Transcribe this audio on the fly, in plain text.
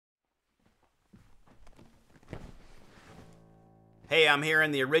Hey, I'm here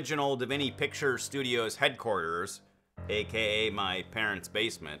in the original Diviney Picture Studios headquarters, aka my parents'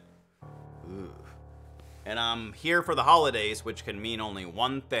 basement. Ooh. And I'm here for the holidays, which can mean only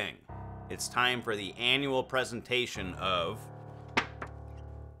one thing. It's time for the annual presentation of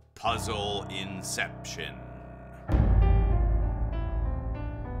Puzzle Inception.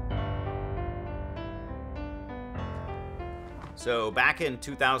 So back in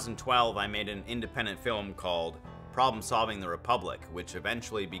 2012, I made an independent film called Problem Solving the Republic, which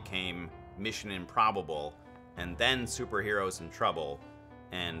eventually became Mission Improbable, and then Superheroes in Trouble,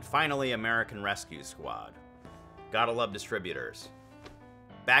 and finally American Rescue Squad. Gotta love distributors.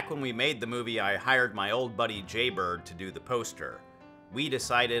 Back when we made the movie, I hired my old buddy Jaybird to do the poster. We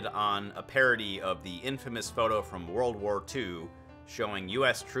decided on a parody of the infamous photo from World War II showing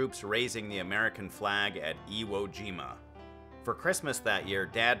US troops raising the American flag at Iwo Jima. For Christmas that year,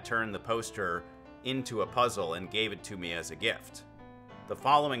 Dad turned the poster into a puzzle and gave it to me as a gift. The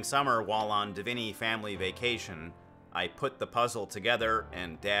following summer, while on Diviney family vacation, I put the puzzle together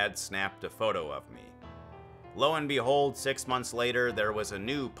and Dad snapped a photo of me. Lo and behold, 6 months later, there was a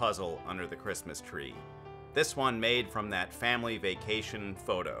new puzzle under the Christmas tree. This one made from that family vacation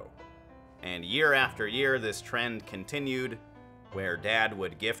photo. And year after year, this trend continued, where Dad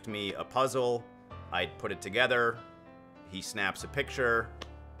would gift me a puzzle, I'd put it together, he snaps a picture,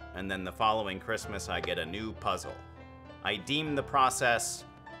 and then the following Christmas I get a new puzzle. I deem the process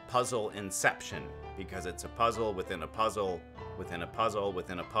Puzzle Inception, because it's a puzzle within a puzzle, within a puzzle,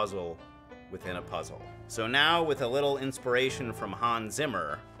 within a puzzle, within a puzzle. So now, with a little inspiration from Hans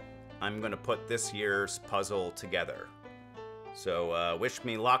Zimmer, I'm gonna put this year's puzzle together. So wish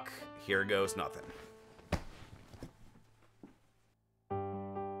me luck, here goes nothing.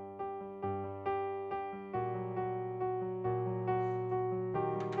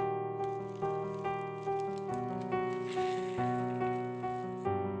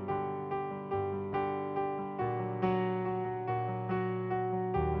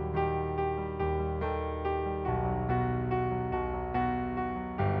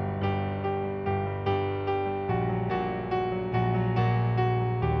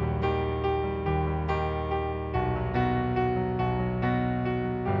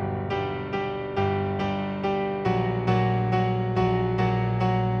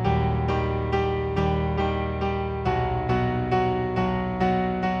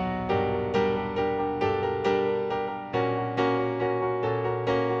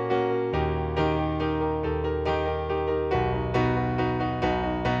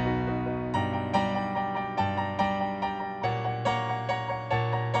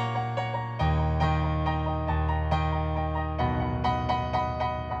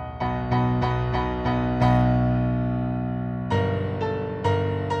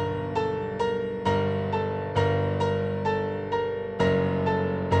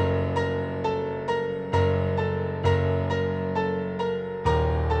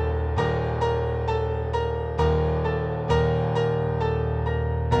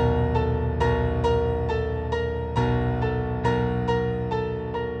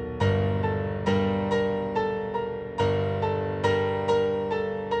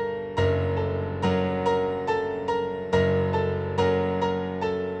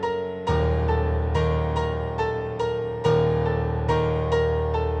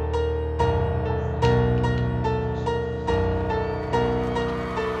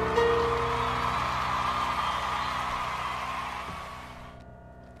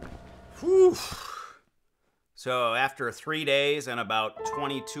 Whew. So after 3 days and about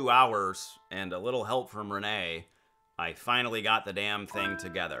 22 hours and a little help from Renee, I finally got the damn thing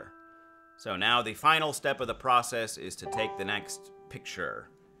together. So now the final step of the process is to take the next picture.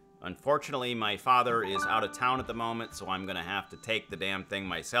 Unfortunately, my father is out of town at the moment, so I'm gonna have to take the damn thing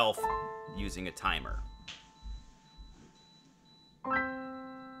myself using a timer.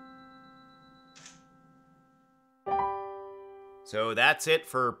 So that's it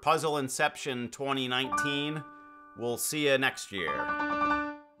for Puzzle Inception 2019. We'll see you next year.